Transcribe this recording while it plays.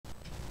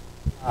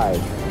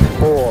5,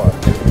 4,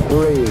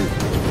 3,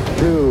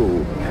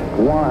 2,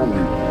 1,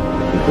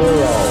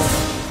 0.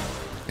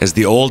 As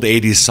the old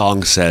 80s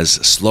song says,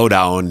 slow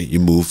down, you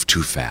move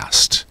too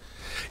fast.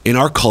 In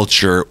our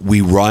culture,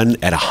 we run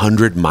at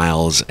 100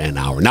 miles an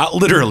hour. Not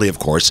literally, of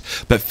course,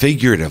 but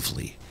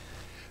figuratively.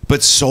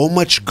 But so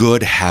much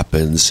good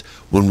happens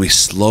when we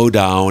slow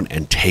down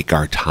and take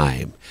our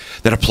time.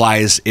 That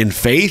applies in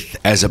faith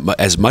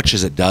as much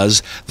as it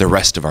does the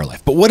rest of our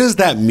life. But what does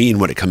that mean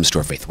when it comes to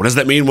our faith? What does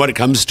that mean when it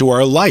comes to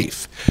our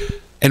life?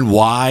 And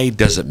why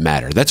does it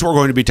matter? That's what we're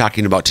going to be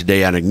talking about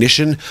today on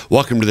Ignition.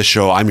 Welcome to the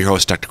show. I'm your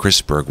host, Dr.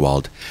 Chris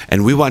Bergwald,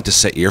 and we want to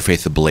set your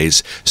faith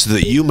ablaze so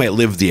that you might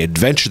live the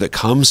adventure that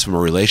comes from a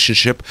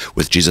relationship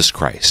with Jesus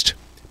Christ.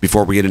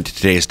 Before we get into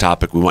today's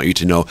topic, we want you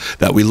to know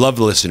that we love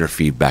the listener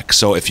feedback.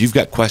 So if you've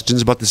got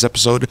questions about this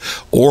episode,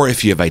 or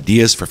if you have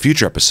ideas for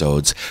future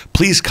episodes,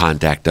 please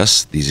contact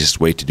us. The easiest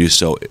way to do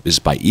so is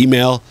by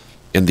email,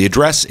 and the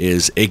address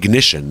is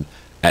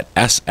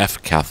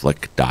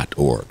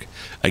ignition@sfcatholic.org.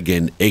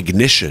 Again,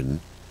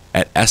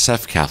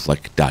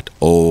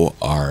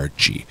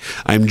 ignition@sfcatholic.org.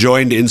 I'm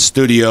joined in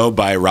studio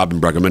by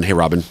Robyn Bruggeman. Hey,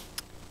 Robyn.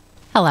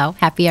 Hello.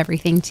 Happy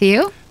everything to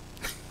you.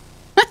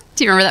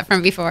 Do you remember that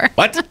from before?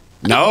 What?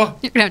 No?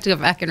 You're going to have to go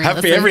back and re-listen.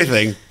 Happy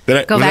everything.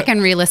 Go back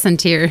and re-listen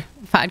to your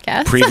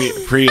podcast.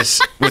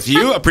 Previous with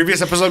you? A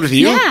previous episode with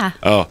you? Yeah.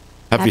 Oh,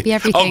 happy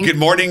everything. Oh, good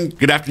morning,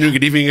 good afternoon,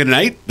 good evening, good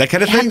night? That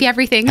kind of thing? Happy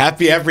everything.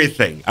 Happy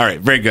everything. All right,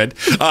 very good.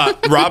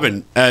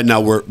 Robyn,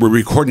 now we're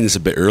recording this a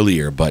bit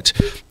earlier, but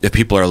if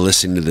people are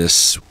listening to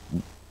this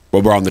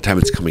around the time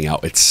it's coming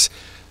out, it's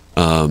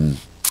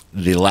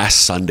the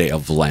last Sunday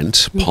of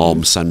Lent,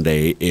 Palm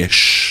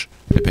Sunday-ish,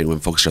 depending when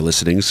folks are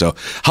listening. So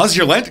how's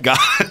your Lent gone?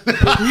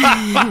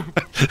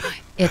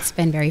 It's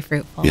been very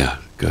fruitful. Yeah,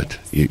 good.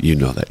 You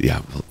know that.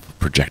 Yeah, we'll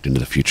project into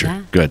the future.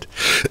 Yeah. Good.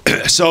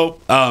 So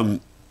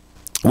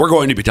we're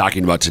going to be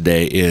talking about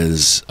today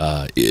is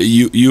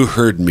you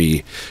heard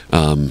me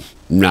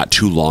not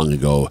too long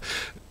ago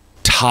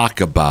talk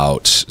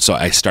about, so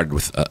I started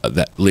with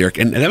that lyric,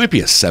 and that might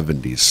be a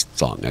 70s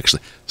song,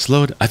 actually.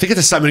 I think it's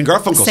a Simon and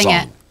Garfunkel Sing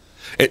song.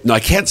 No, I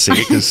can't sing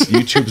it because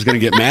YouTube's going to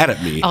get mad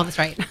at me. Oh, that's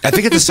right. I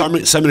think it's a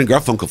Simon and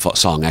Garfunkel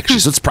song, actually.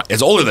 So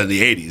it's older than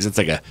the 80s. It's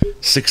like a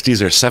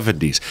 60s or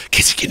 70s.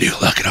 Casey, can you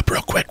look it up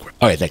real quick?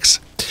 Okay, thanks.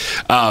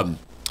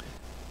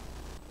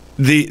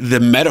 The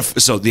metaphor,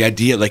 so the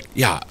idea,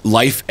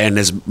 life, and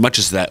as much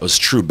as that was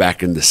true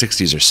back in the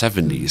 60s or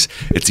 70s,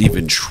 it's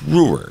even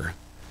truer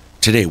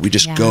today. We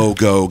just go,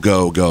 go,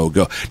 go, go,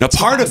 go. Now,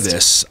 part of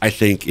this, I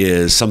think,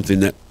 is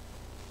something that,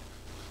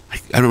 I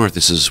don't remember if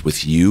this is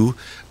with you,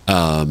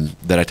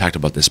 that I talked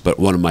about this, but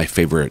one of my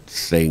favorite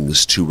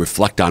things to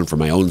reflect on for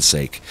my own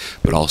sake,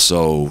 but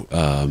also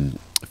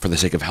for the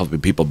sake of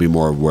helping people be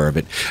more aware of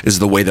it, is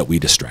the way that we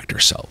distract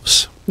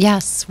ourselves.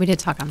 Yes, we did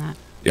talk on that.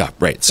 Yeah,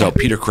 right. So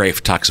Peter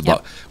Crave talks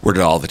about where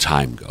did all the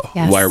time go?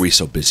 Yes. Why are we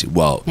so busy?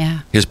 Well,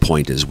 his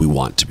point is we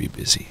want to be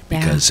busy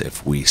because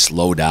if we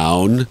slow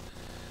down,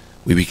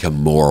 we become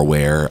more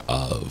aware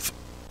of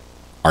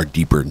our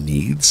deeper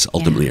needs,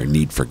 ultimately our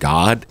need for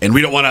God, and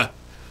we don't want to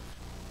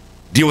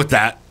deal with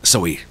that, so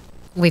we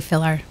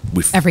fill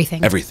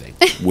everything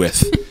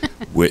with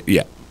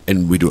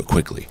and we do it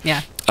quickly.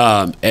 Yeah.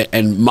 And do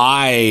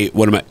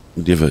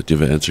you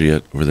have an answer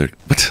yet over there?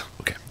 What?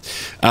 Okay.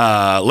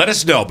 Let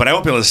us know, but I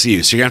won't be able to see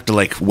you, so you're gonna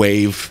have to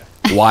wave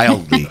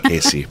wildly,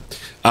 Casey.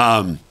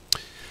 One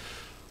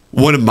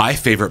of my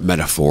favorite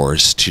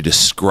metaphors to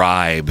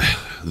describe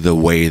the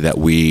way that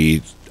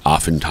we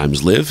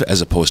oftentimes live,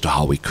 as opposed to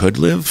how we could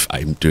live.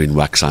 I'm doing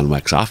wax on,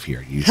 wax off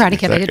here. Karate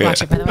Kid. I did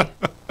watch it, by the way.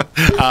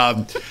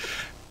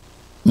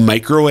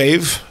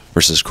 Microwave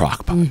versus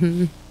crockpot.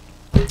 Mm-hmm.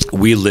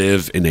 We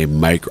live in a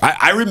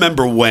I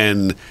remember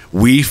when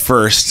we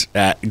first,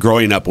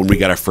 growing up, when we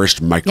got our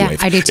first microwave.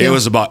 Yeah, I do too. It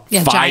was about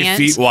 5 giant.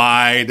 feet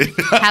wide.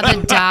 Had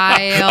the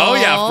dial. Oh,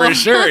 yeah, for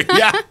sure.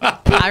 Yeah.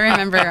 I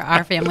remember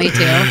our family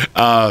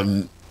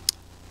too.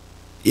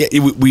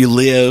 We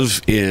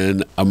live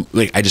in,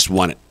 I just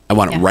want it. I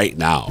want it right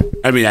now.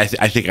 I mean, I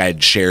think I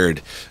had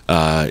shared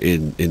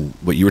in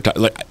what you were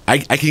talking. I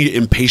can get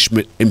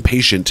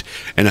impatient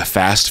in a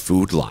fast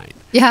food line.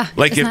 Yeah.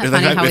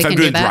 If I'm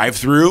doing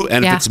drive-through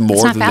and if it's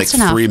more than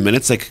 3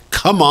 minutes,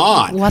 come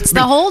on. What's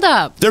the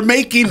holdup? They're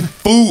making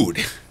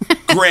food.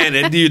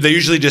 Granted, they're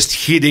usually just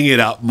heating it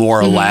up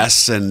more or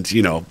less, and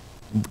doing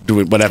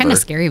whatever. It's kind of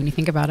scary when you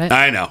think about it.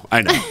 I know.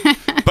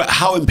 But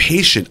how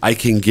impatient I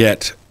can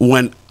get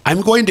when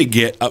I'm going to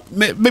get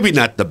maybe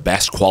not the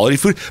best quality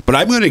food, but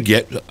I'm going to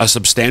get a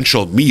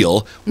substantial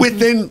meal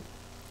within.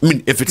 I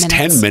mean, if it's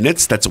 10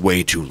 minutes, that's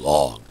way too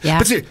long. Yeah.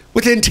 But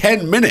within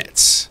 10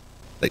 minutes,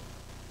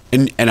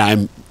 and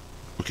I'm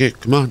okay.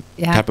 Come on,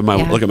 tapping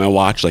look at my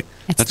watch. Let's go.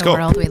 It's the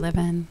world we live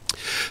in.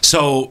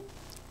 So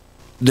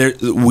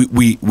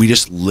we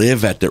just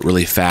live at that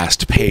really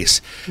fast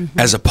pace,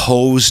 as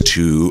opposed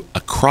to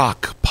a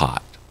crock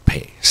pot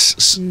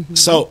pace.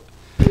 So,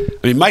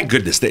 I mean, my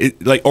goodness,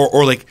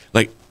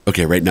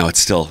 okay, right now it's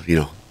still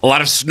a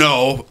lot of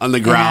snow on the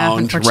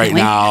ground right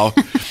now.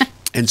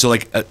 And so I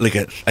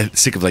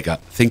think of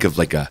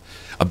like a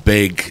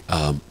big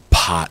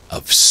pot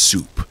of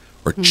soup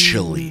or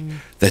chili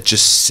that's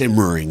just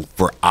simmering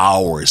for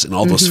hours, and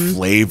all those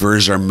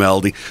flavors are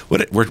melding.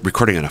 We're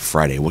recording on a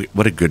Friday.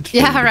 What a good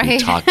thing to be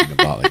talking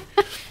about. Like,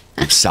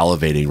 I'm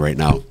salivating right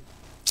now.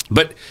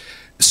 But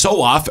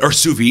so often, or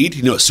sous vide,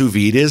 you know what sous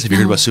vide is? Have you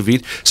heard about sous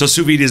vide? So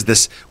sous vide is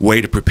this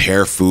way to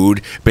prepare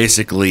food.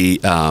 Basically,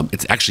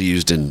 it's actually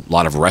used in a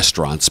lot of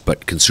restaurants,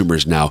 but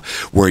consumers now,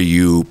 where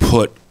you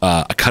put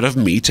a cut of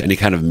meat, any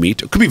kind of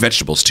meat, it could be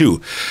vegetables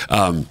too,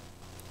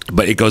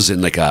 but it goes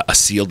in like a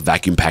sealed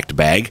vacuum-packed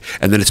bag,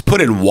 and then it's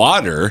put in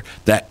water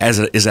that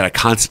is at a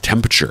constant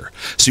temperature.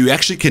 So you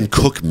actually can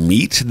cook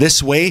meat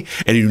this way,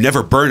 and you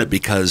never burn it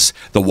because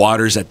the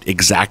water's at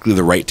exactly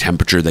the right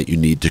temperature that you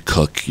need to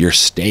cook your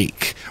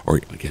steak. Or,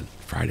 again,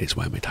 Fridays,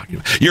 why am I talking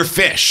about? Your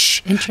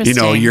fish. Interesting. You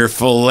know, your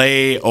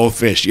filet o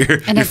fish. Your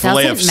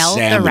filet of melt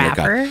salmon. the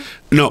wrapper?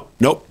 No,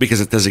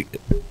 because it doesn't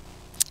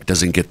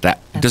get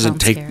that. It doesn't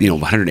take, scary.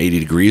 180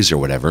 degrees or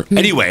whatever.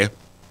 Anyway,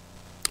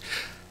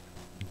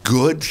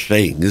 good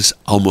things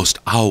almost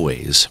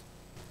always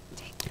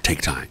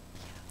take time.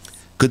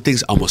 Good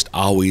things almost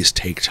always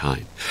take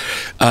time.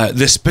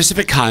 The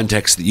specific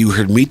context that you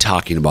heard me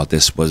talking about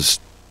this was,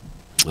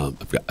 for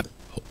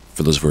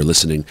those who are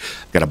listening,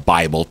 I've got a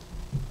Bible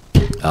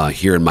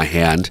here in my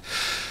hand.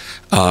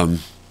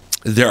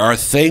 There are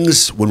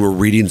things when we're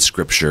reading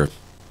Scripture.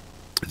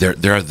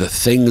 There are the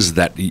things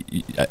that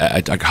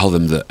I call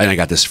them and I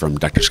got this from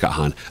Dr. Scott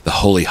Hahn, the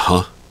holy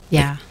huh.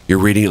 Yeah. You're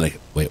reading it like,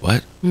 wait,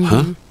 what?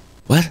 Huh?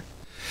 What?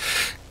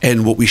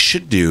 And what we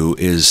should do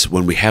is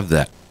when we have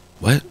that,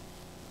 what?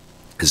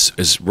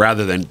 Is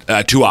rather than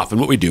too often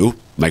what we do,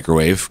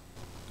 microwave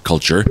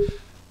culture,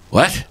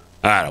 what?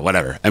 I don't know,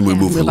 whatever. And we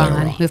move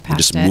along.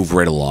 Move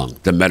right along.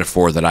 The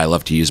metaphor that I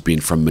love to use being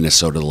from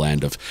Minnesota, the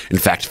land of, in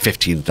fact,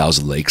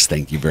 15,000 lakes.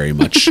 Thank you very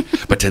much.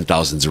 But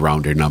 10,000's a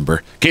rounder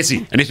number.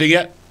 Casey, anything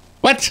yet?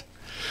 What?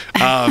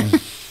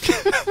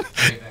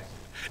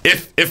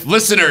 If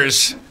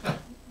listeners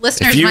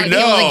if you might be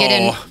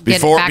able to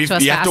get back to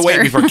us you have to faster.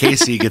 wait before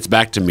Casey gets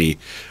back to me.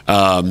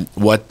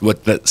 What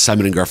the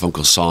Simon and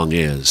Garfunkel song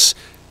is,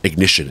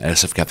 Ignition at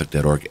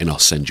sfcatholic.org, and I'll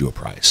send you a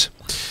prize.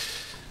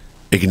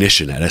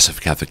 Ignition at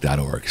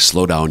sfcatholic.org.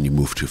 Slow down, you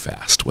move too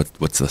fast.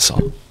 What's the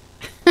song?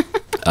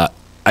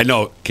 I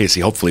know,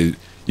 Casey, hopefully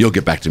you'll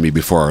get back to me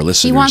before our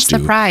listeners do. He wants the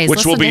prize.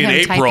 Which will be in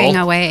April. Typing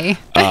away.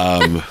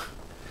 I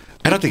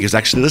don't think he's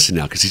actually listening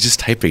now because he's just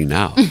typing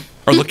now.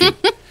 Or looking.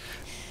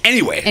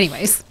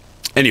 Anyways.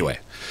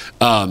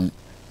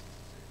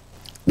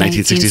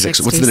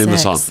 1966. What's the name of the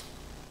song?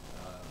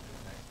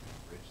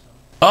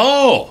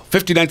 Oh,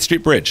 59th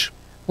Street Bridge.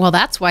 Well,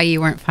 that's why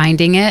you weren't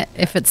finding it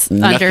if it's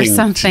Nothing under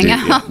something to do,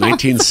 else. yeah,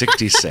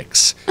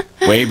 1966.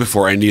 Way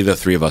before any of the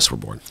three of us were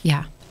born.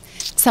 Yeah.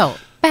 So,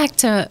 back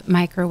to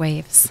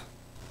microwaves.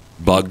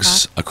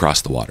 Bugs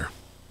across the water.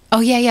 Oh,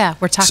 yeah.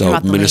 We're talking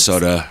about the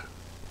Minnesota, lakes.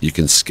 you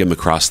can skim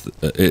across.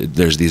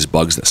 There's these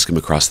bugs that skim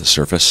across the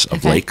surface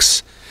of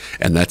lakes,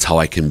 and that's how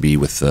I can be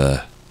with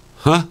the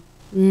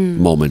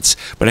moments.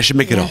 But I should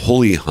make it a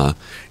holy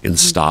and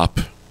stop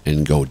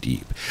and go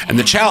deep. And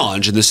the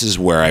challenge, and this is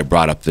where I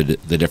brought up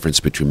the difference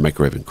between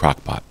microwave and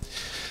crockpot.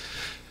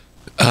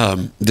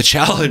 The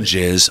challenge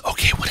is,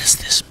 okay, what does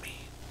this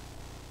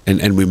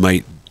mean? And we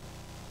might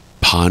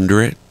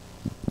ponder it.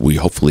 We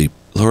hopefully,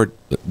 Lord,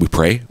 we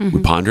pray,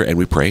 we ponder, and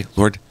we pray,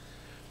 Lord,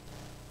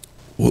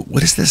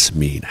 what does this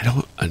mean? I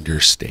don't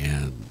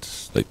understand.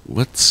 Like,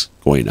 what's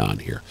going on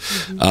here?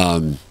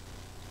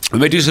 We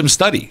might do some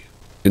study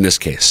in this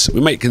case.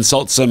 We might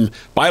consult some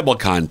Bible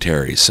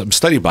commentaries, some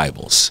study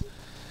Bibles.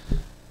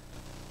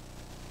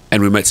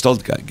 And we might still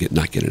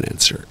not get an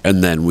answer.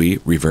 And then we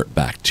revert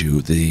back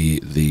to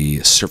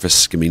the surface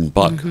skimming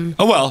bug.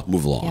 Oh, well,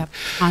 move along. Yep.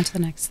 On to the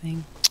next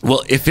thing.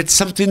 Well, if it's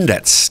something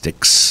that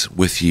sticks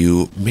with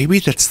you, maybe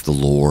that's the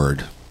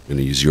Lord. I'm going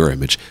to use your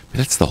image. But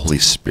that's the Holy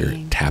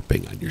Spirit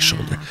tapping on your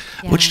shoulder.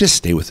 I want you to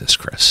stay with this,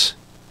 Chris.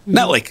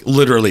 Not like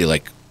literally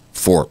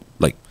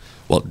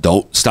well,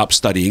 don't stop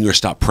studying or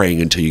stop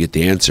praying until you get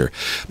the answer.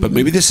 But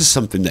maybe this is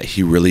something that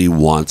he really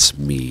wants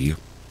me.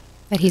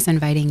 That he's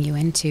inviting you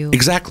into.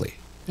 Exactly.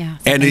 Yeah.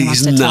 And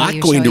he's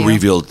not going to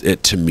reveal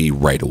it to me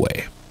right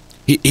away.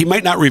 He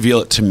might not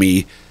reveal it to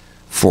me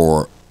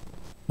for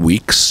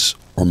weeks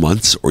or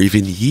months or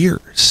even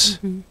years.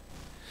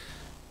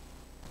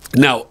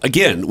 Now,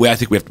 again, I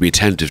think we have to be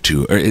attentive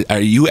to. Are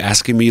you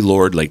asking me,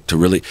 Lord, like to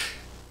really?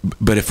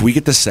 But if we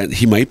get the sense,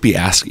 he might be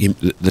asking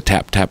the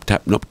tap, tap,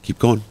 tap. Nope, keep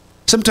going.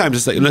 Sometimes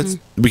it's like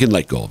we can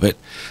let go of it.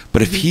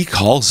 But if he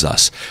calls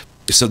us,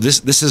 so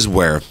this is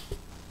where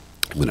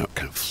I'm going to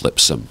kind of flip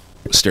some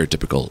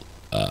stereotypical,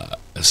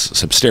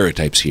 some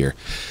stereotypes here.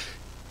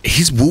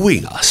 He's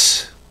wooing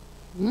us.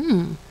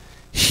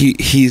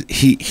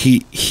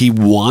 He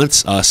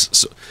wants us.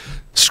 So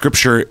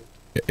Scripture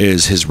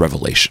is his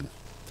revelation.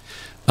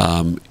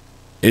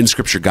 In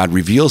Scripture, God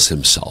reveals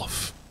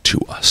himself to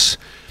us.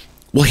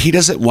 Well, he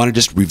doesn't want to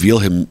just reveal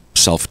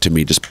himself to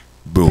me just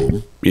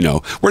Boom. You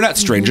know, we're not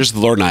strangers. The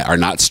Lord and I are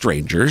not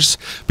strangers,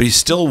 but he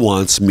still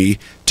wants me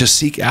to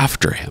seek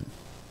after him.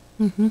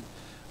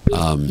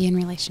 Be in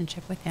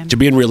relationship with him. To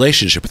be in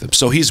relationship with him.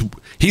 So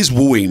he's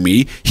wooing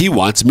me. He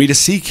wants me to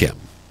seek him.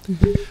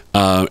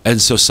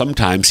 And so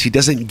sometimes he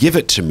doesn't give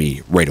it to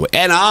me right away.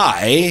 And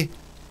I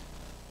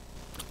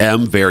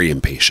am very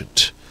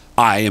impatient.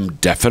 I am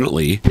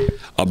definitely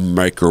a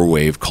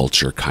microwave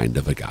culture kind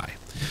of a guy.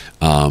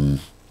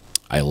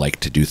 I like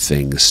to do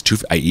things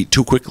I eat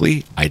too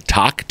quickly. I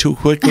talk too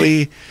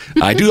quickly.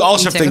 I do all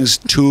sorts of things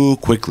too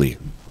quickly.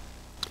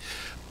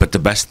 But the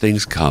best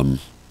things come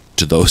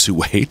to those who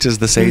wait, as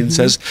the saying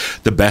says.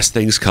 The best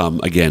things come,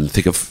 again,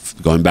 think of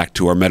going back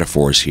to our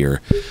metaphors here,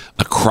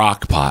 a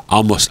crock pot.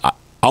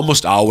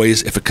 Almost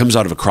always, if it comes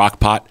out of a crock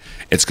pot,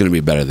 it's going to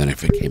be better than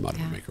if it came out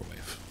of a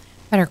microwave.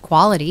 Better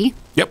quality.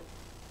 Yep.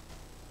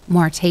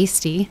 More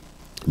tasty.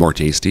 More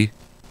tasty.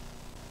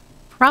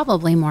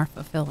 Probably more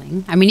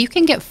fulfilling. I mean, you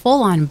can get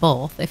full on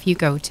both if you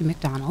go to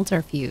McDonald's or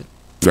if you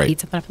heat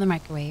something up in the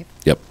microwave.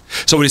 Yep.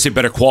 So when you say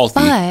better quality.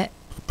 But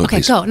okay,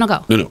 please. go. No.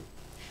 No.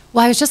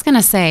 Well, I was just going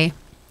to say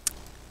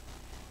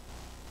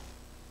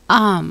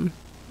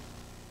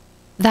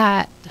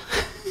that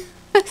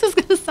this is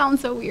going to sound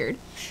so weird.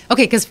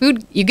 Okay, because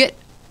food, you get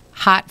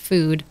hot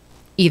food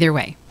either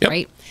way,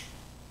 right?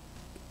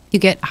 You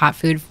get hot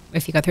food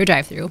if you go through a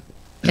drive-through.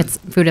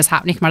 Food is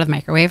hot when you come out of the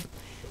microwave.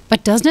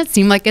 But doesn't it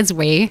seem like it's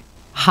way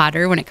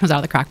hotter when it comes out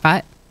of the crock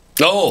pot?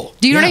 Oh.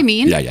 Do you know what I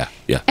mean? Yeah.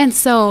 And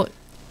so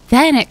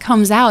then it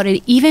comes out,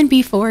 and even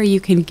before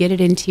you can get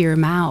it into your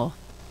mouth,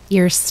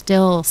 you're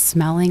still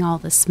smelling all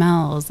the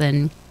smells.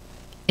 And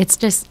it's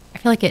just, I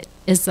feel like it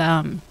is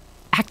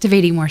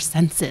activating more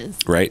senses.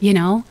 Right. You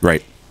know?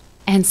 Right.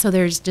 And so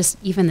there's just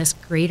even this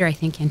greater, I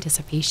think,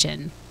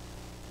 anticipation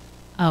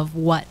of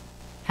what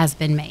has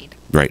been made.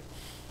 Right.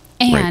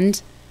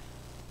 And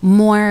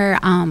more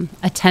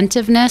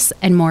attentiveness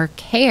and more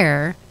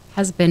care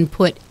has been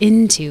put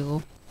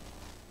into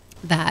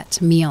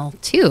that meal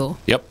too.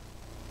 Yep.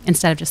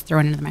 Instead of just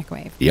throwing it into the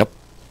microwave. Yep.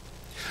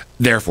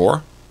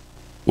 Therefore,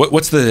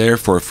 what's the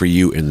therefore for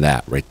you in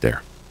that right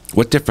there?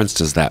 What difference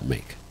does that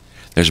make?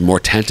 There's more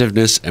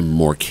attentiveness and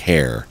more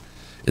care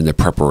in the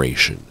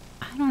preparation.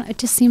 I don't know. It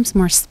just seems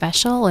more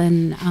special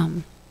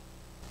and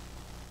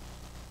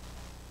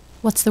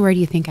what's the word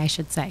you think I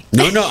should say?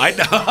 No, I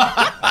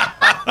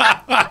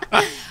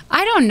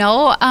I don't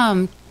know.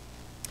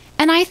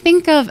 And I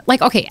think of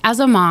like, okay, as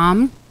a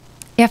mom,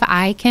 if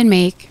I can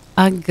make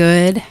a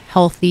good,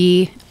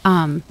 healthy,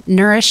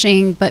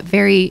 nourishing, but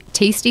very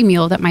tasty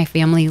meal that my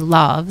family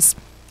loves,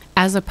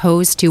 as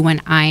opposed to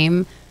when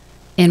I'm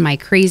in my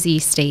crazy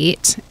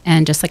state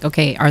and just like,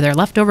 okay, are there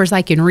leftovers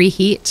I can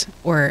reheat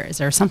or is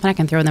there something I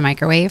can throw in the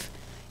microwave?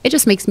 It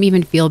just makes me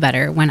even feel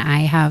better when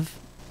I have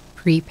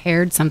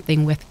prepared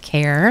something with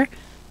care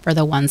for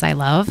the ones I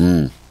love.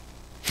 Yeah.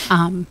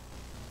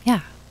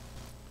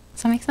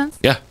 Does that make sense?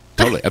 Yeah,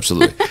 totally.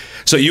 Absolutely.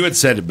 So you had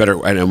said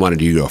better, and I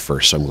wanted you to go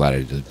first, so I'm glad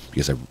I did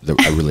because I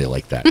really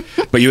like that.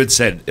 But you had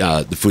said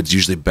the food's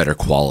usually better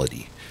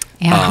quality.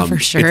 Yeah, for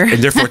sure.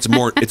 And therefore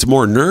it's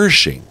more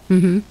nourishing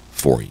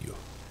for you.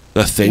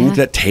 The thing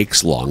that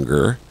takes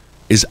longer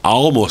is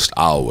almost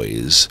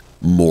always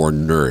more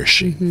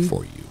nourishing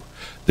for you.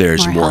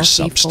 There's more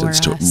substance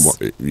to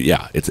it.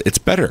 It's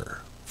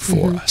better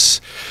for us.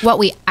 What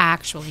we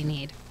actually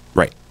need.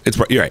 Right.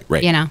 You're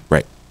right. You know.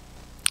 Right.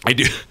 I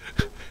do.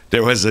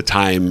 There was a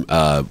time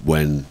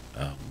when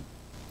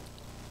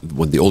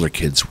the older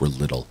kids were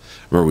little,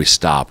 where we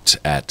stopped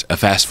at a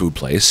fast food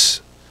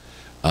place,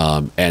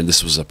 and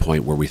this was a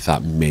point where we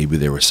thought maybe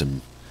there were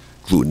some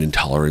gluten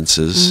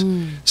intolerances.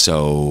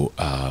 So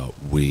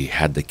we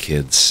had the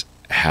kids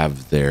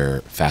have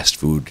their fast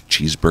food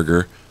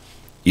cheeseburger,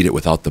 eat it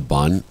without the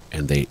bun,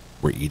 and they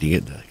were eating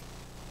it.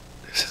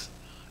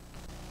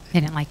 They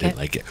didn't like it.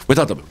 Like it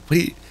without the bun.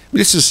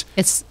 This is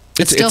it's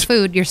still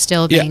food. You're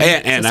still being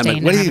and I'm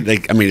like, what do you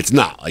think? I mean, it's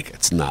not like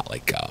it's not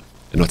like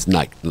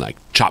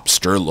chopped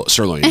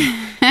sirloin,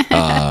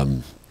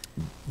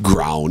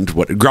 ground.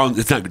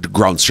 It's not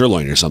ground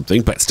sirloin or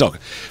something, but still.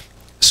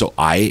 So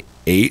I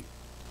ate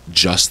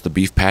just the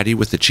beef patty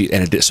with the cheese,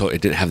 and it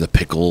didn't have the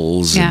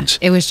pickles. Yeah, and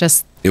it was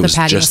just the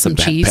patty with some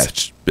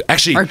cheese.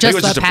 Actually, or just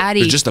it was the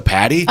patty. It was just the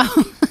patty.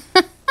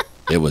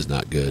 It was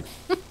not good.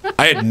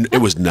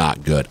 It was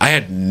not good. I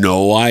had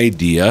no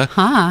idea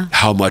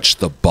how much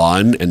the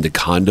bun and the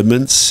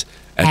condiments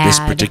at this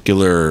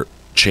particular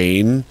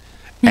chain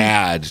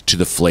add to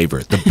the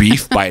flavor. The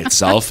beef by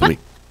itself,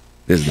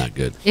 is not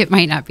good. It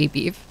might not be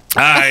beef.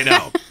 I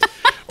know.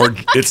 Or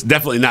it's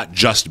definitely not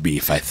just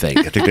beef, I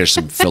think there's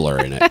some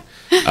filler in it.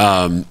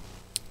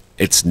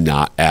 It's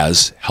not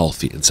as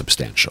healthy and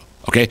substantial.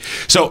 Okay?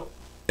 So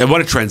I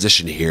want to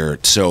transition here.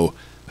 So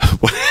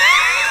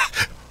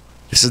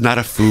this is not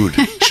a food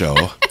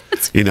show.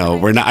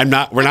 We're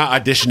not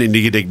auditioning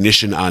to get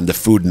Ignition on the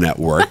Food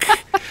Network.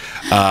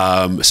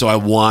 So I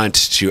want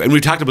to, and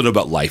we've talked a little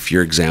about life,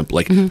 your example,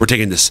 like we're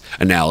taking this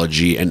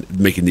analogy and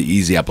making the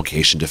easy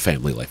application to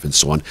family life and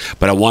so on.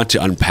 But I want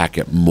to unpack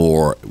it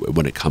more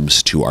when it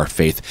comes to our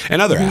faith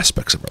and other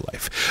aspects of our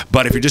life.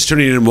 But if you're just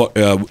tuning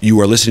in,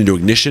 you are listening to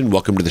Ignition.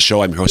 Welcome to the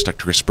show. I'm your host,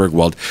 Dr. Chris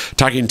Bergwald,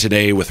 talking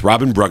today with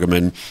Robyn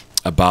Bruggeman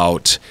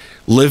about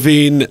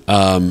living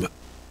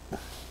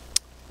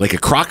like a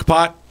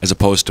crockpot as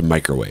opposed to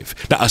microwave.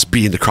 Not us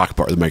being the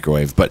crockpot or the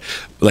microwave, but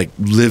like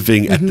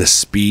living at the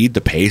speed,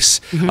 the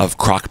pace of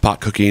crockpot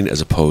cooking as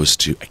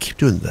opposed to, I keep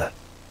doing the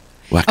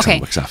wax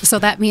on, wax off. So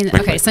that means,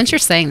 since you're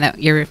saying that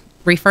you're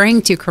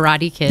referring to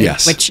Karate Kid,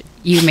 which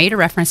you made a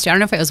reference to, I don't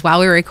know if it was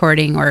while we were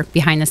recording or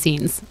behind the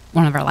scenes,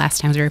 one of our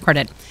last times we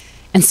recorded.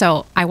 And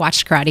so I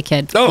watched Karate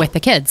Kid with the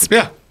kids.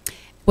 Yeah.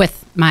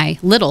 With my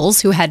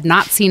littles who had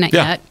not seen it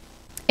yet.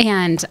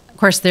 And of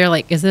course, they're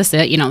like, is this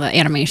it? You know, the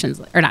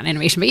animations, or not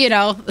animation, but you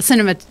know, the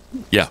cinema,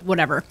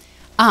 whatever.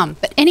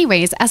 But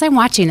anyways, as I'm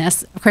watching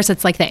this, of course,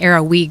 it's like the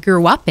era we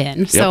grew up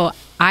in. So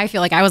I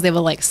feel like I was able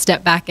to like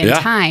step back in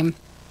time.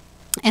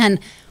 And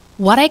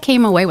what I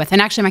came away with,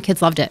 and actually my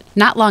kids loved it.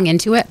 Not long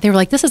into it, they were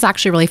like, this is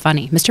actually really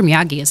funny. Mr.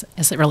 Miyagi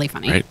is really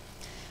funny. Right.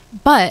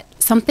 But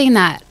something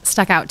that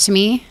stuck out to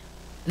me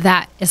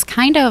that is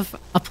kind of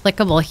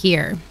applicable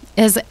here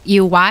is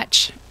you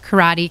watch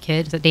Karate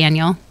Kid,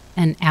 Daniel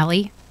and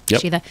Allie,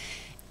 Sheila,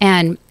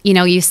 and you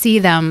know, you see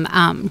them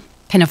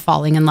kind of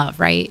falling in love,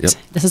 right?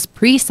 This is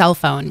pre-cell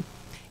phone.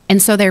 And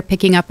so they're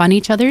picking up on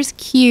each other's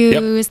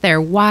cues,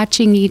 they're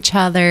watching each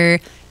other,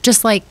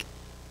 just like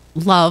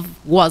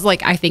love was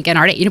like, I think in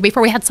our day, you know,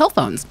 before we had cell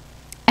phones.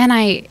 And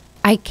I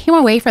came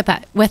away from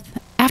that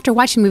after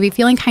watching the movie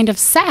feeling kind of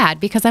sad,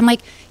 because I'm like,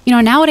 you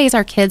know, nowadays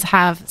our kids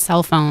have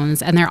cell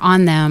phones and they're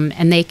on them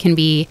and they can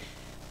be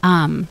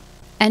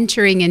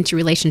entering into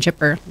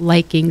relationship or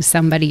liking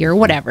somebody or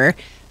whatever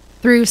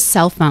through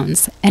cell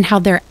phones, and how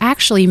they're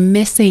actually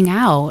missing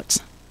out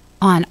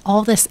on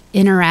all this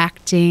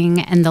interacting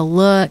and the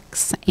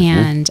looks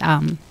and do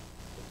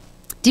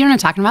you know what I'm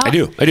talking about?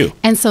 I do.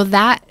 And so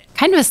that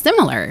kind of is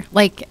similar.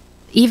 Like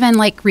even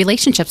like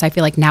relationships, I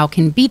feel like now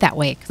can be that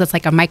way, because it's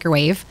like a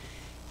microwave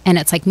and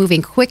it's like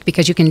moving quick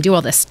because you can do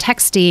all this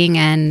texting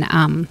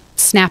and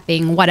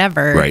snapping,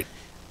 whatever. Right.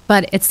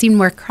 But it seemed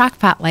more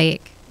crockpot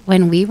like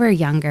when we were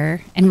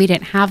younger and we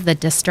didn't have the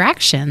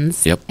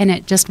distractions, and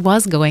it just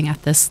was going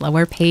at this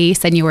slower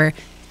pace, and you were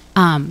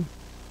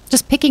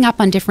just picking up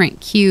on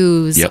different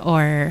cues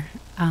or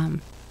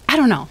I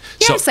don't know.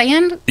 You know what I'm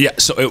saying? Yeah.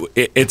 So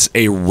it's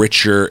a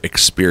richer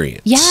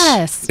experience.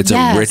 Yes. It's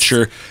a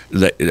richer.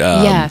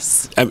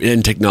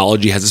 And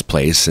technology has its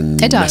place, and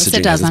it does. Messaging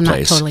It does. has its I'm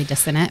place. not totally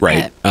dissing it.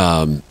 Right.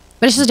 But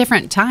it's just a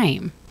different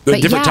time. But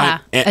different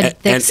time. And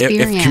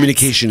if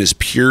communication is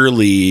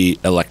purely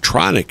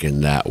electronic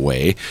in that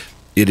way,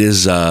 it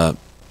is a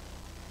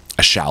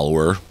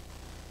shallower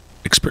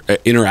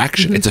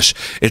interaction.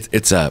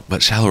 It's a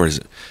but shallower is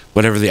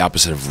whatever the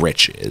opposite of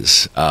rich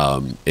is.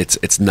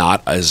 It's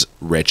not as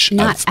rich,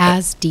 not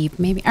as deep,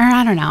 maybe, or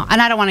I don't know.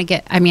 And I don't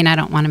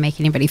want to make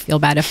anybody feel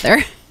bad if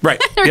they're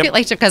right in a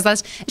relationship, because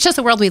it's just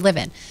the world we live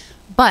in.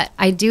 But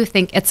I do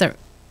think it's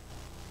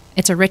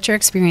a richer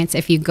experience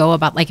if you go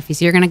about, like,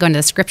 if you're going to go into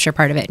the scripture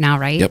part of it now,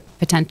 right?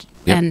 Potential,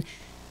 and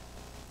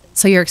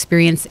so your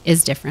experience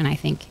is different. I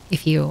think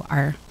if you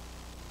are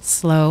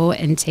slow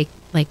and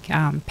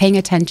paying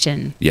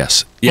attention,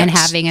 and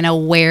having an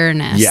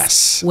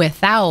awareness,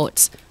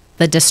 without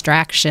the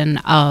distraction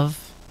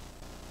of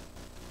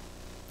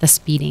the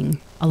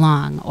speeding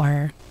along,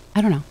 or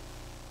I don't know,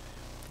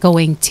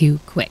 going too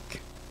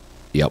quick.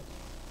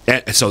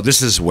 And so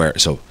this is where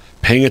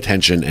paying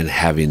attention and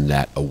having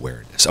that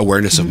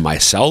awareness of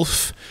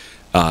myself,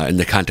 in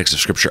the context of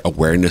scripture,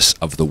 awareness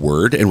of the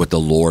word and what the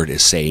Lord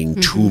is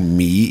saying to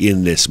me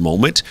in this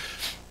moment.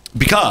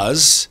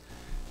 Because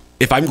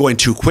if I'm going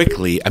too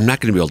quickly, I'm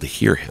not going to be able to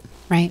hear him.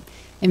 Right.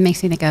 It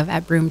makes me think of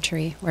at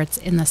Broomtree, where it's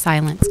in the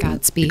silence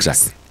God speaks.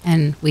 Exactly.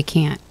 And we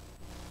can't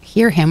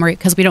hear him,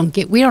 because we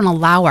don't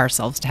allow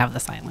ourselves to have the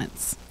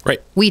silence.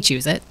 Right. We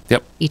choose it.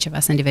 Each of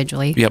us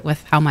individually,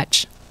 with how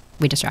much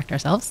we distract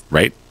ourselves.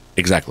 Right.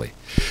 Exactly.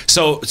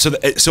 So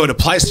it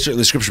applies to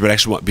the scripture, but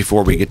actually,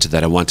 before we get to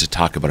that, I want to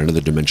talk about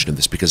another dimension of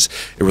this, because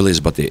it really is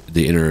about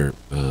the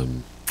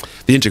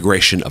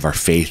integration of our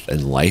faith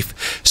and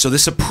life. So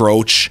this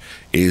approach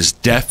is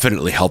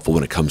definitely helpful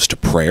when it comes to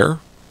prayer,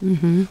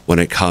 when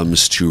it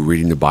comes to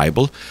reading the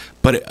Bible,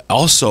 but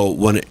also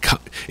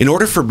in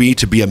order for me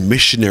to be a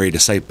missionary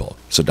disciple.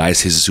 So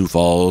Diocese of Sioux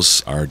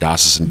Falls, our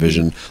diocesan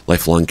vision,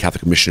 lifelong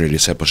Catholic missionary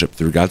discipleship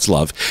through God's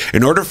love.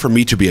 In order for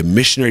me to be a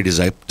missionary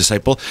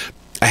disciple,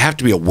 I have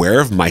to be aware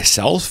of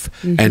myself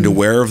and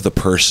aware of the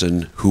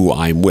person who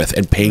I'm with,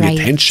 and paying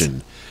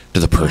attention to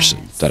the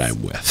person that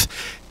I'm with.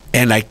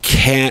 And I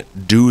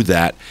can't do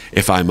that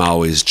if I'm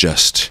always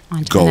just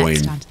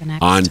going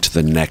on to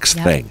the next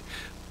thing.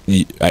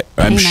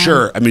 I'm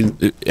sure,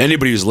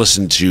 anybody who's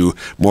listened to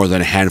more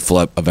than a handful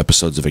of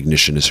episodes of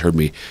Ignition has heard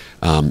me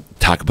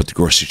talk about the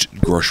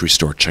grocery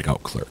store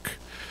checkout clerk.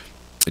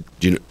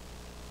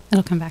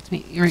 It'll come back to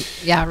me.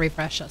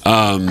 Refresh us.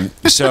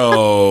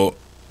 So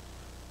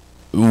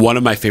one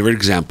of my favorite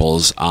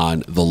examples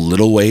on the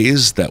little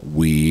ways that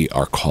we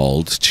are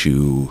called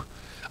to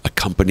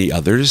accompany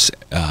others,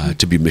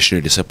 to be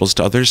missionary disciples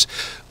to others,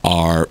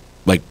 are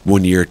like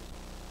when you're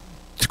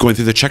going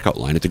through the checkout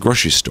line at the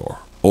grocery store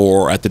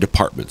or at the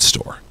department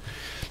store.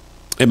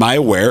 Am I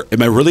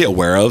really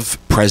aware of,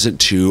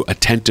 present to,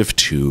 attentive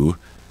to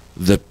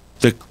the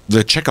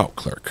checkout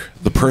clerk,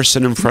 the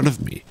person in front of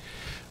me?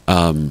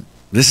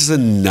 This is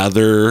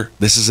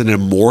an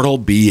immortal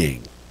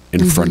being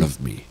in front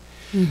of me,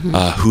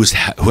 who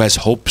has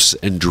hopes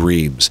and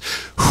dreams,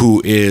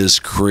 who is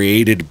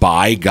created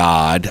by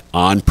God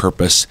on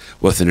purpose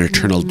with an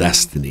eternal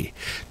destiny.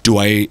 Do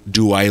I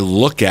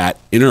look at,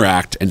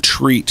 interact, and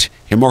treat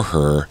him or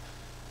her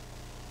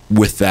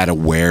with that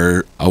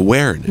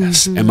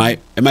awareness? Am I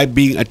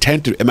being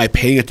attentive? Am I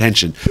paying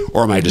attention,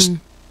 or am I just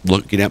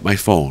looking at my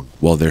phone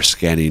while they're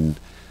scanning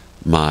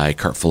my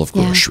cart full of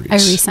groceries? I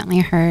recently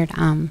heard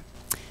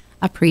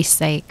a priest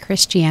say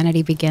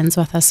Christianity begins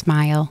with a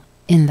smile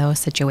in those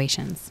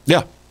situations.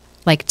 Yeah.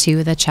 Like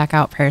to the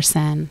checkout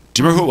person.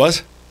 Do you remember who it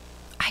was?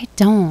 I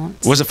don't.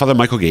 Was it Father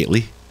Michael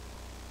Gately?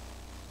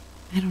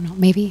 I don't know.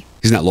 Maybe.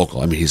 He's not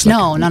local. I mean, he's like...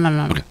 No.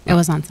 Okay. It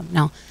was on some...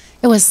 No.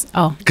 It was...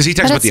 Oh. Because he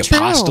talks about the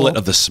apostolate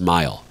of the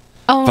smile.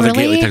 Oh, Father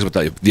really? Gately talks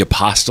about the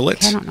apostolate.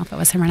 Okay, I don't know if it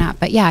was him or not.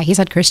 But yeah, he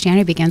said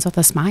Christianity begins with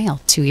a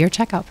smile to your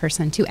checkout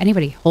person, to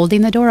anybody,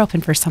 holding the door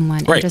open for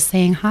someone and just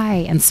saying hi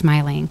and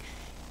smiling.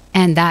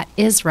 And that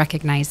is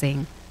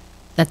recognizing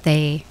that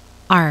they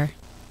are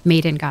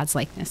made in God's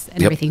likeness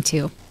and everything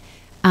too.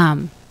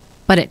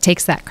 But it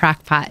takes that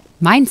crockpot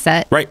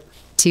mindset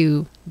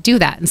to do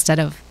that. Instead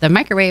of the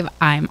microwave,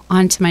 I'm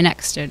on to my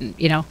next, and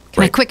can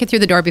I quick get through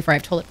the door before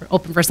I've told it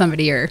open for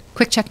somebody, or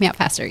quick check me out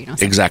faster,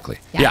 Exactly.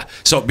 Yeah.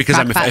 So because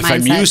if I'm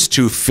mindset. used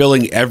to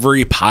filling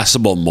every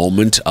possible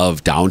moment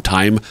of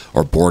downtime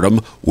or boredom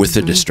with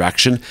a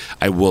distraction,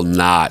 I will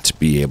not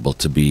be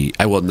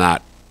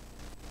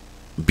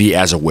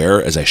as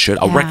aware as I should.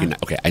 I'll recognize,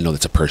 okay, I know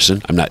that's a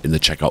person. I'm not in the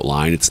checkout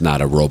line. It's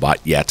not a robot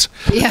yet.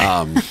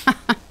 Yeah.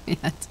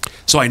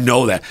 So I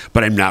know that,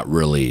 but I'm not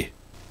really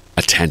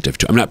attentive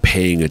to. I'm not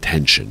paying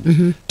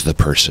attention to the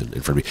person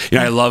in front of me.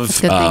 I love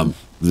it's one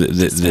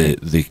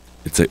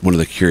of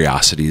the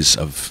curiosities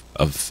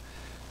of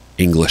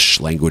English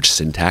language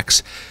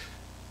syntax.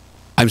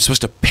 I'm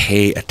supposed to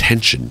pay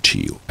attention to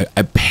you.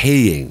 I'm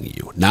paying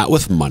you, not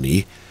with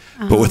money,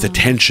 but with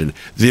attention.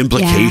 The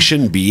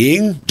implication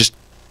being just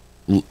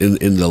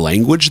in the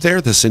language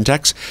there, the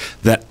syntax,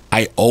 that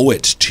I owe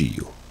it to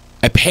you.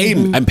 I'm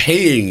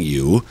paying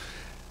you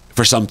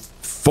for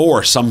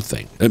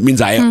something. It means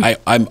I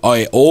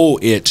owe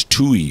it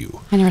to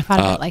you. I never thought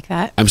of it like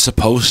that. I'm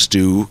supposed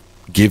to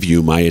give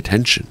you my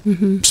attention.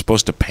 I'm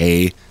supposed to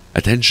pay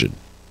attention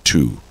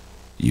to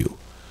you.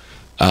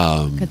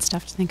 Good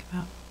stuff to think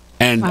about.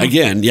 And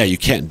again, you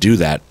can't do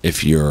that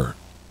if you're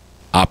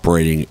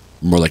operating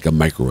more like a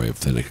microwave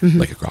than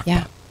like a crock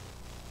pot.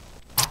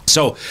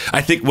 So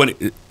I think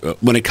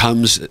when it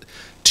comes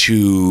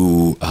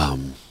to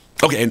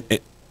and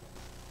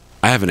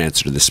I have an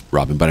answer to this,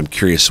 Robyn, but I'm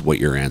curious what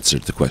your answer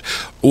to the question.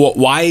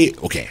 Why?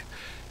 Okay,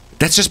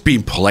 that's just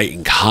being polite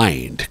and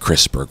kind,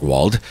 Chris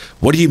Bergwald.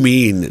 What do you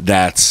mean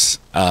that's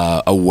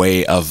a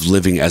way of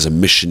living as a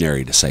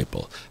missionary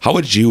disciple? How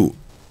would you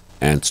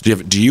answer?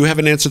 Do you have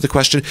an answer to the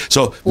question?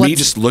 So me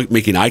just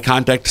making eye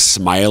contact,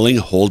 smiling,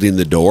 holding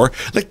the door,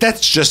 like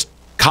that's just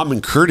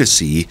common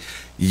courtesy.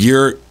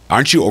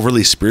 Aren't you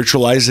overly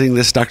spiritualizing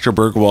this, Dr.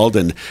 Bergwald,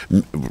 and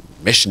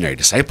missionary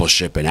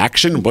discipleship in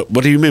action? What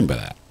do you mean by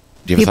that?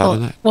 Do you have a thought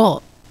on that?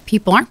 Well,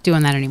 people aren't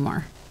doing that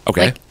anymore.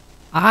 Okay.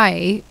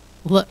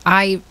 Like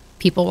I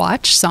people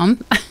watch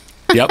some.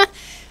 Yep.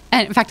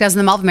 And in fact, I was in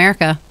the Mall of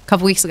America a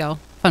couple weeks ago.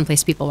 Fun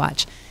place to people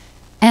watch.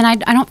 And I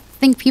don't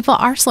think people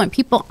are slowing.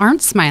 People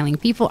aren't smiling.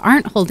 People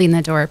aren't holding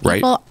the door.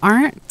 People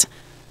aren't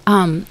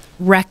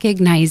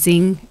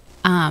recognizing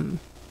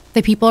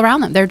the people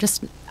around them. They're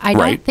just, I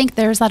don't think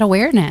there's that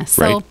awareness.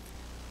 So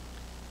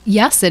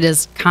yes, it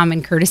is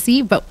common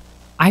courtesy, but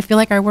I feel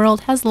like our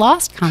world has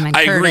lost common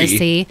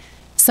courtesy. Agree.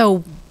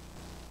 So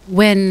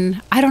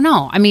I don't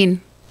know. I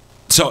mean,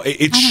 so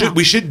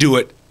we should do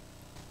it,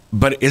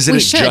 but isn't it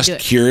just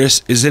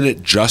curious? Isn't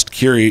it just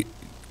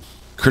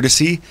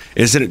courtesy?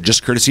 Isn't it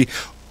just courtesy?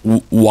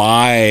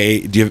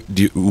 Why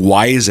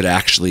why is it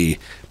actually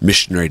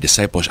missionary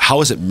discipleship?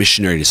 How is it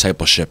missionary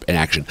discipleship in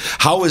action?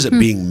 How is it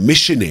being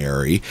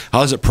missionary?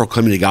 How is it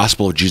proclaiming the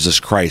gospel of Jesus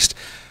Christ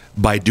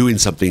by doing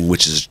something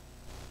which is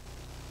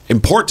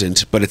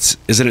important, but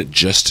isn't it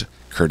just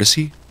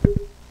courtesy? Do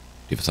you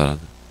have a thought on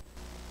that?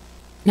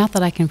 Not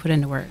that I can put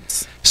into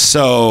words.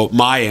 So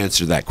my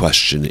answer to that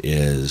question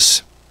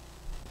is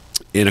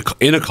in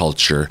a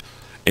culture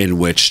in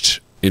which,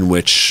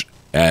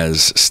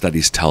 as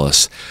studies tell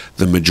us,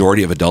 the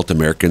majority of adult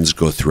Americans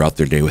go throughout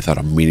their day without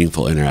a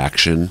meaningful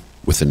interaction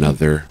with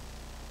another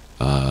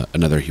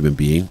human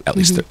being, at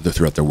least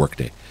throughout their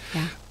workday.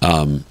 Yeah.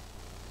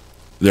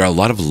 There are a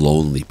lot of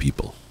lonely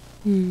people.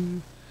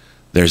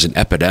 there's an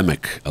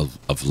epidemic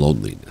of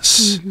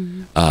loneliness.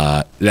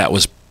 That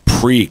was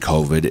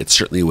pre-COVID. It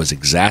certainly was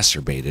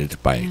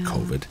exacerbated by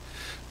COVID.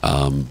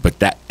 But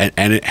that,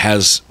 and it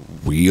has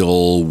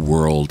real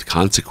world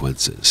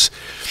consequences.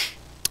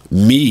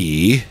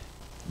 Me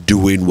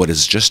doing what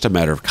is just a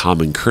matter of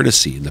common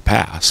courtesy in the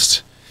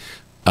past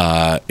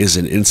is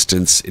an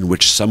instance in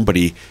which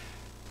somebody,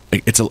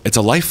 it's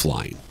a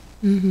lifeline.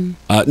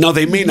 Now,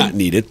 they may not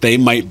need it. They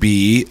might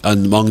be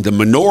among the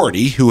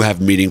minority who have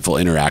meaningful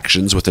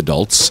interactions with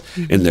adults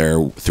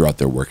throughout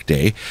their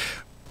workday,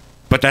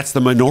 but that's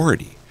the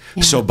minority.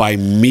 Yeah. So by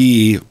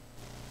me,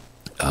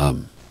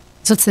 so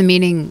it's the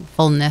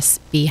meaningfulness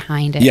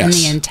behind it and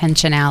the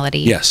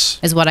intentionality. Yes,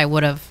 is what I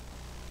would have.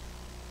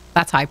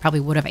 That's how I probably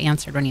would have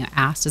answered when you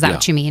asked. Is that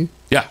what you mean?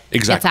 Yeah,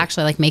 exactly. It's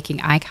actually like making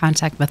eye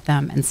contact with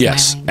them and smiling,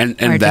 yes,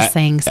 and or that, just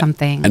saying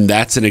something. And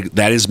that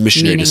is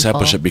missionary meaningful.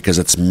 discipleship, because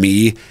it's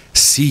me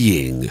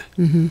seeing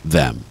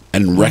them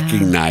and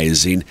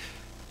recognizing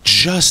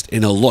just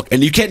in a look.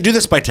 And you can't do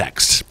this by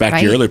text. Back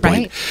to your earlier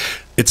point,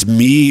 it's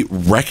me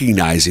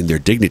recognizing their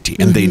dignity,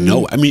 and they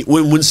know. I mean,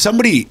 when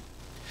somebody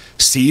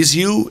sees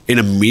you in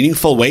a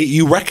meaningful way,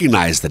 you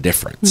recognize the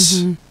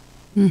difference.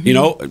 You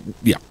know,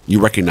 you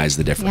recognize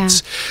the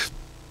difference.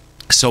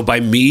 So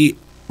by me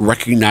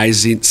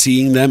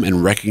seeing them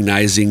and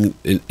recognizing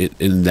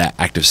in that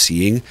act of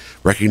seeing,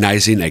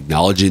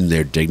 acknowledging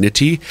their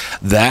dignity,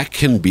 that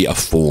can be a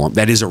form,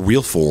 that is a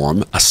real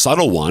form, a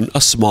subtle one,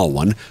 a small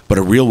one, but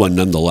a real one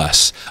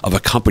nonetheless, of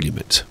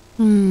accompaniment,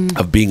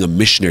 of being a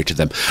missionary to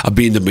them, of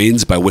being the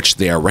means by which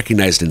they are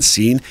recognized and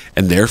seen,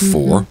 and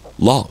therefore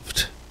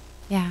loved.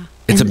 Yeah.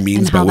 It's a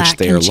means by which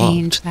they are loved.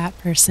 Change that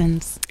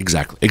person's.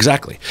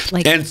 Exactly.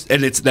 Like, and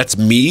that's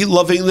me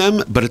loving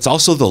them, but it's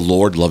also the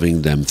Lord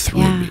loving them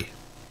through me.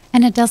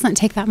 And it doesn't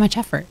take that much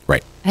effort.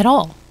 Right. At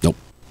all. Nope.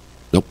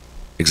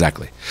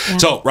 Exactly. Yeah.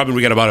 So, Robyn,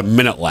 we got about a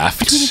minute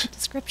left. I need to get the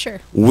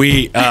scripture.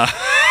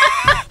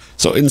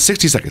 So in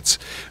 60 seconds,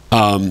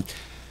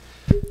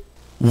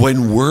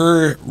 when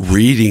we're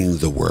reading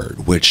the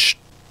Word, which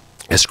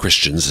as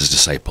Christians, as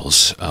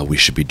disciples, we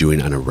should be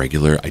doing on a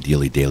regular,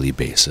 ideally daily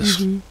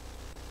basis,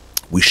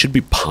 we should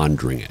be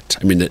pondering it.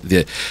 I mean,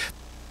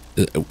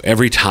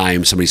 every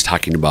time somebody's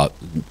talking about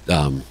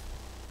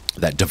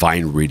that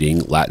divine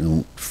reading,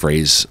 Latin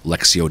phrase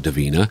Lectio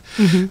Divina,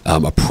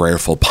 a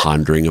prayerful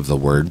pondering of the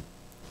Word,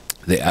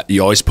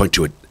 you always point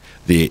to it,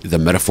 the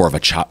metaphor of a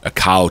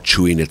cow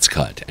chewing its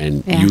cud,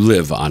 and you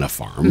live on a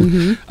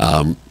farm.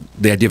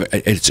 The idea of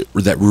it's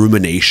that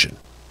rumination.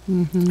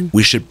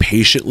 We should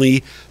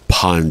patiently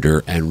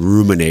ponder and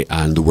ruminate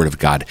on the Word of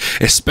God,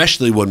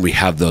 especially when we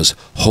have those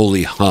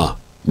holy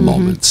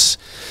moments,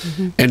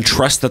 and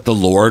trust that the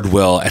Lord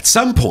will, at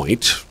some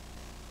point,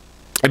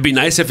 it'd be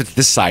nice if it's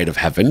this side of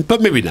heaven,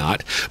 but maybe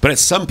not, but at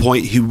some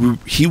point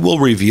he will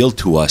reveal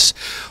to us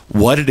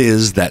what it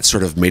is that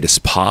sort of made us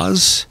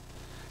pause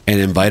and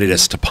invited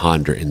us to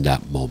ponder in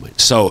that moment.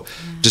 So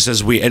just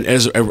as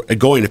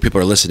if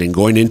people are listening,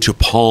 going into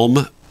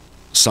Palm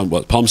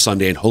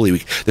Sunday and Holy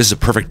Week, this is a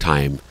perfect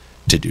time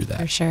to do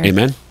that. For sure.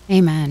 Amen?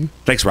 Amen.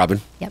 Thanks,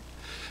 Robyn. Yep.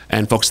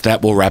 And folks,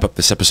 that will wrap up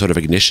this episode of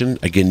Ignition.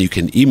 Again, you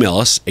can email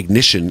us,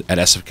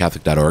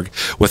 ignition@sfcatholic.org,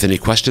 with any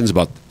questions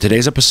about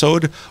today's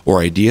episode or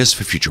ideas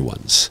for future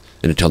ones.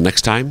 And until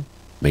next time,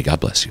 may God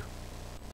bless you.